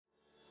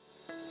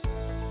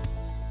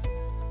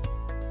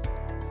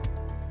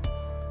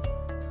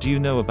Do you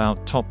know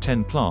about top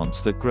 10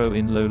 plants that grow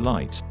in low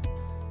light?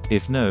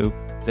 If no,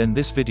 then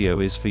this video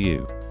is for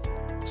you.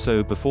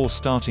 So before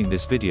starting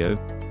this video,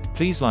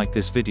 please like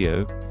this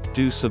video,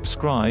 do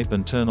subscribe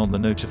and turn on the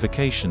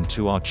notification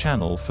to our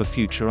channel for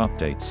future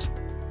updates.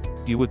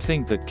 You would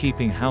think that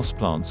keeping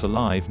houseplants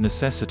alive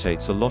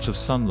necessitates a lot of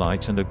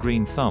sunlight and a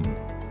green thumb,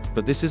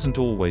 but this isn't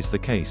always the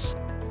case.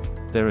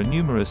 There are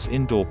numerous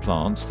indoor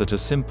plants that are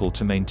simple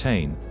to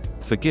maintain,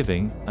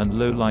 forgiving, and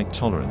low light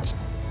tolerant.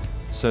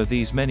 So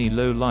these many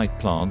low light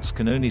plants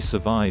can only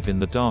survive in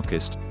the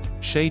darkest,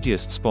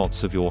 shadiest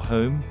spots of your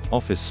home,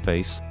 office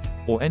space,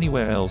 or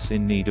anywhere else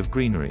in need of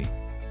greenery.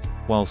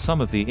 While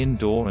some of the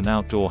indoor and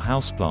outdoor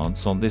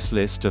houseplants on this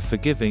list are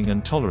forgiving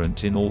and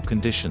tolerant in all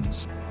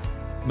conditions.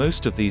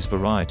 Most of these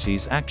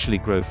varieties actually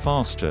grow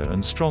faster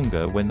and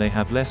stronger when they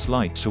have less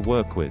light to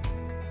work with.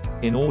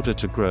 In order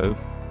to grow,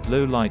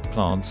 low light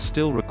plants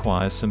still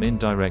require some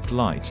indirect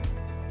light,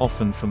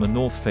 often from a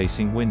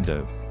north-facing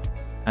window,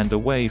 and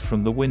away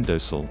from the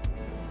windowsill.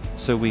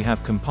 So we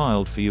have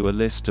compiled for you a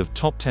list of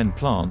top 10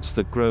 plants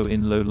that grow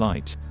in low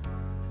light.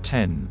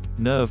 10.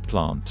 Nerve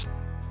plant.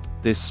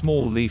 This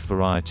small leaf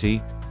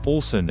variety,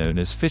 also known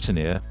as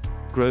Phytonia,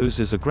 grows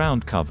as a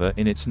ground cover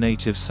in its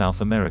native South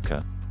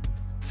America.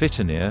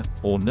 Phytonia,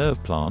 or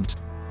nerve plant,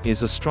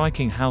 is a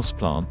striking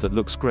houseplant that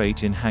looks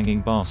great in hanging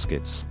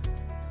baskets.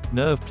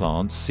 Nerve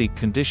plants seek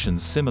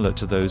conditions similar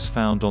to those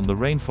found on the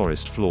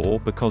rainforest floor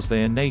because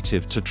they are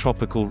native to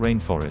tropical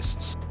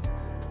rainforests.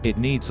 It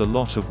needs a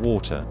lot of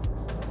water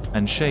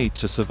and shade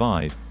to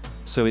survive,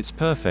 so it's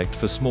perfect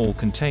for small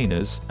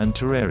containers and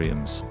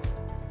terrariums.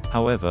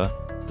 However,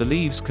 the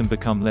leaves can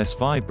become less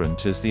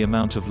vibrant as the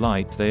amount of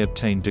light they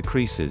obtain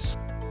decreases.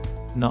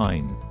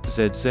 9.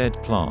 ZZ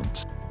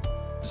plant.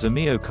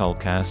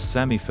 Zamioculcas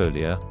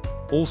zamifolia,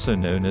 also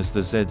known as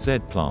the ZZ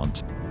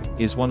plant,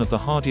 is one of the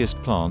hardiest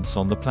plants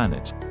on the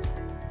planet.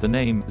 The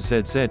name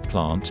ZZ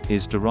plant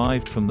is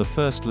derived from the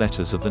first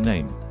letters of the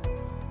name.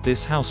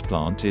 This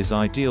houseplant is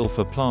ideal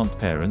for plant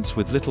parents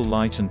with little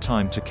light and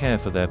time to care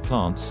for their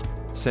plants,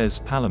 says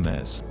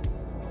Palomares.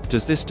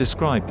 Does this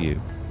describe you?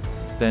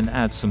 Then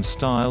add some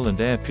style and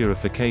air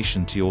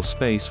purification to your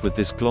space with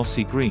this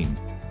glossy green,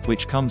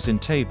 which comes in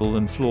table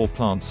and floor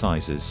plant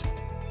sizes.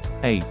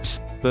 8.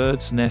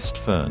 Bird's nest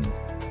fern.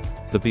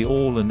 The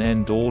be-all and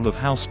end-all of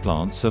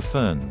houseplants are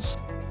ferns.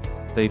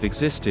 They've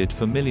existed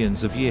for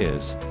millions of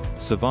years,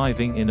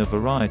 surviving in a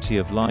variety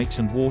of light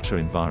and water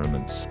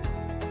environments.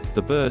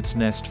 The bird's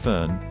nest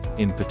fern,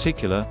 in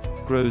particular,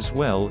 grows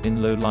well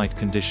in low light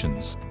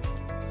conditions.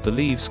 The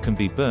leaves can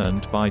be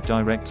burned by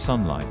direct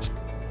sunlight.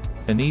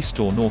 An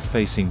east or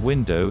north-facing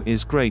window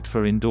is great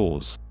for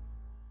indoors.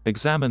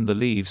 Examine the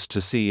leaves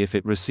to see if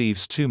it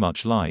receives too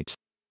much light.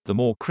 The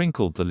more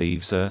crinkled the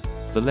leaves are,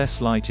 the less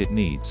light it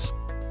needs.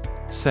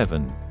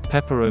 7.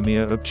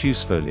 Peperomia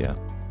obtusifolia.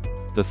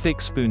 The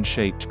thick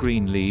spoon-shaped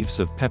green leaves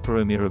of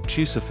Peperomia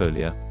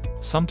obtusifolia,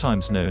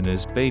 sometimes known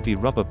as baby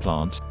rubber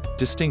plant,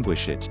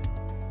 distinguish it.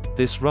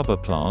 This rubber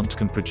plant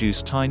can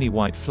produce tiny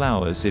white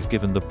flowers if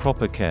given the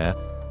proper care,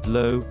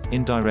 low,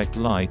 indirect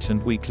light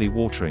and weekly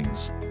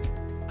waterings.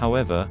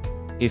 However,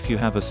 if you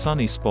have a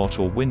sunny spot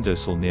or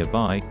windowsill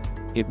nearby,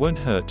 it won't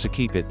hurt to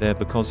keep it there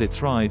because it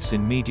thrives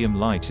in medium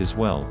light as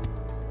well.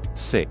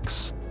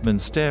 6.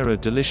 Monstera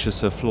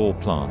deliciosa floor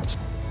plant.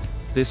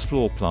 This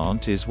floor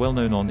plant is well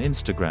known on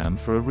Instagram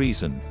for a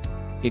reason.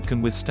 It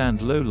can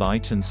withstand low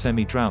light and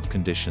semi-drought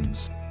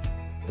conditions.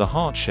 The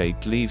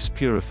heart-shaped leaves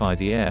purify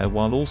the air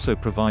while also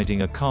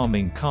providing a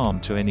calming calm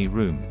to any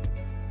room.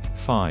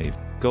 5.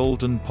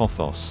 Golden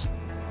pothos.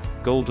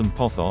 Golden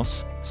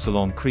pothos,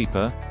 salon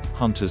creeper,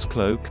 hunter's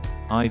cloak,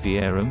 ivy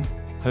arum,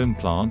 home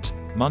plant,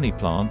 money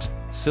plant,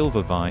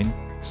 silver vine,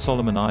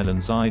 Solomon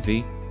Islands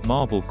ivy,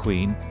 marble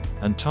queen,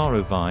 and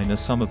taro vine are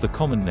some of the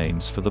common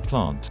names for the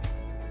plant.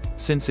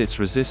 Since it's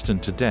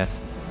resistant to death,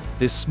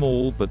 this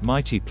small but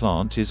mighty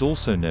plant is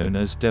also known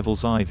as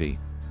devil's ivy.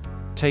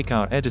 Take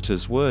our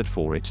editor's word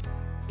for it,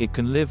 it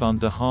can live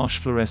under harsh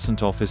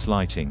fluorescent office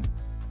lighting.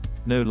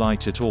 No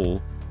light at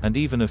all, and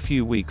even a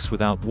few weeks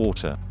without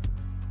water.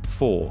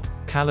 4.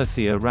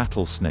 Calathea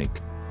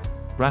rattlesnake.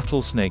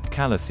 Rattlesnake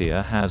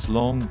calathea has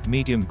long,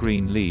 medium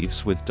green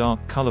leaves with dark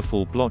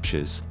colorful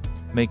blotches,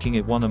 making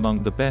it one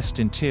among the best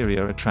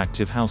interior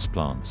attractive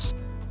houseplants.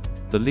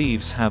 The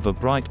leaves have a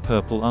bright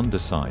purple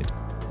underside.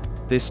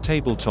 This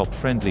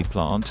tabletop-friendly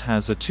plant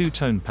has a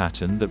two-tone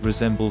pattern that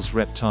resembles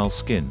reptile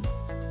skin,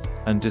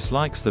 and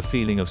dislikes the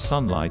feeling of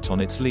sunlight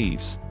on its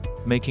leaves,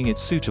 making it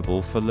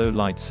suitable for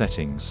low-light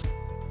settings.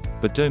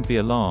 But don't be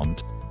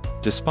alarmed.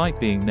 Despite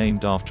being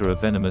named after a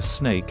venomous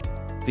snake,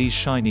 these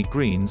shiny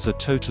greens are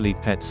totally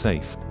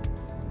pet-safe.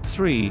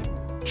 3.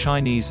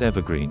 Chinese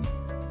evergreen.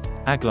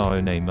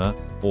 Aglaonema,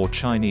 or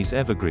Chinese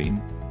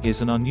evergreen,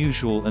 is an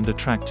unusual and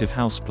attractive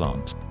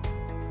houseplant.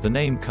 The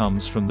name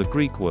comes from the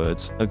Greek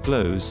words,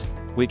 aglos,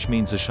 which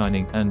means a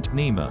shining, and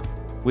nema,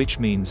 which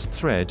means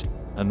thread,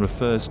 and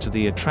refers to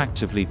the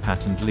attractively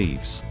patterned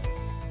leaves.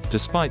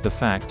 Despite the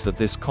fact that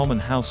this common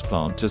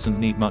houseplant doesn't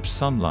need much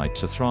sunlight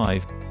to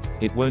thrive,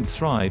 it won't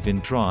thrive in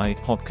dry,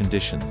 hot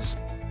conditions.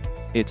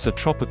 It's a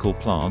tropical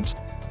plant,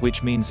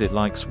 which means it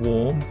likes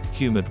warm,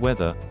 humid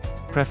weather,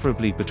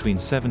 preferably between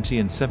 70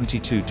 and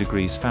 72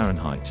 degrees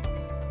Fahrenheit.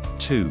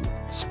 2.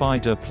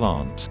 Spider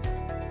plant.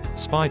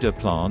 Spider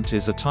plant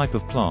is a type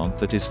of plant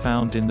that is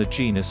found in the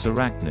genus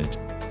Arachnid.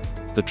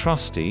 The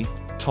trusty,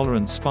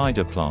 tolerant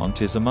spider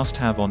plant is a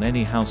must-have on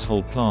any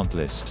household plant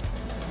list.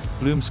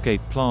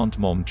 Bloomscape plant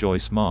mom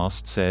Joyce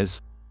Mast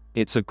says,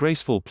 "It's a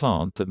graceful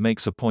plant that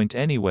makes a point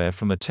anywhere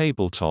from a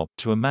tabletop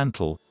to a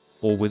mantle,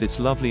 or with its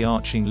lovely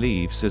arching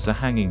leaves as a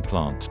hanging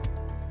plant."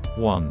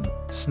 1.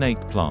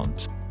 Snake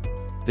plant.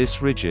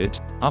 This rigid,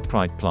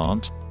 upright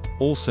plant,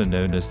 also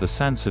known as the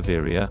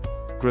Sansevieria,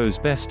 grows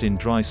best in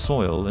dry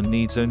soil and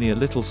needs only a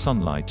little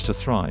sunlight to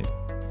thrive.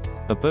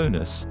 A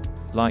bonus,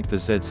 like the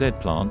ZZ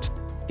plant,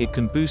 it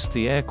can boost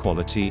the air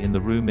quality in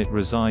the room it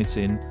resides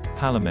in,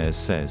 Palomares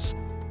says.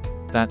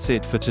 That's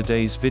it for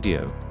today's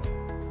video.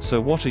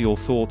 So what are your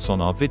thoughts on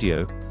our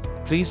video?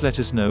 Please let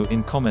us know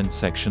in comment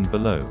section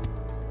below.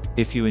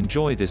 If you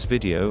enjoy this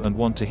video and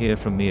want to hear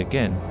from me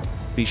again,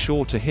 be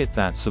sure to hit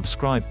that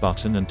subscribe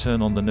button and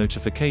turn on the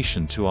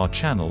notification to our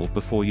channel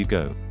before you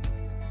go.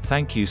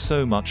 Thank you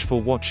so much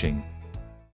for watching.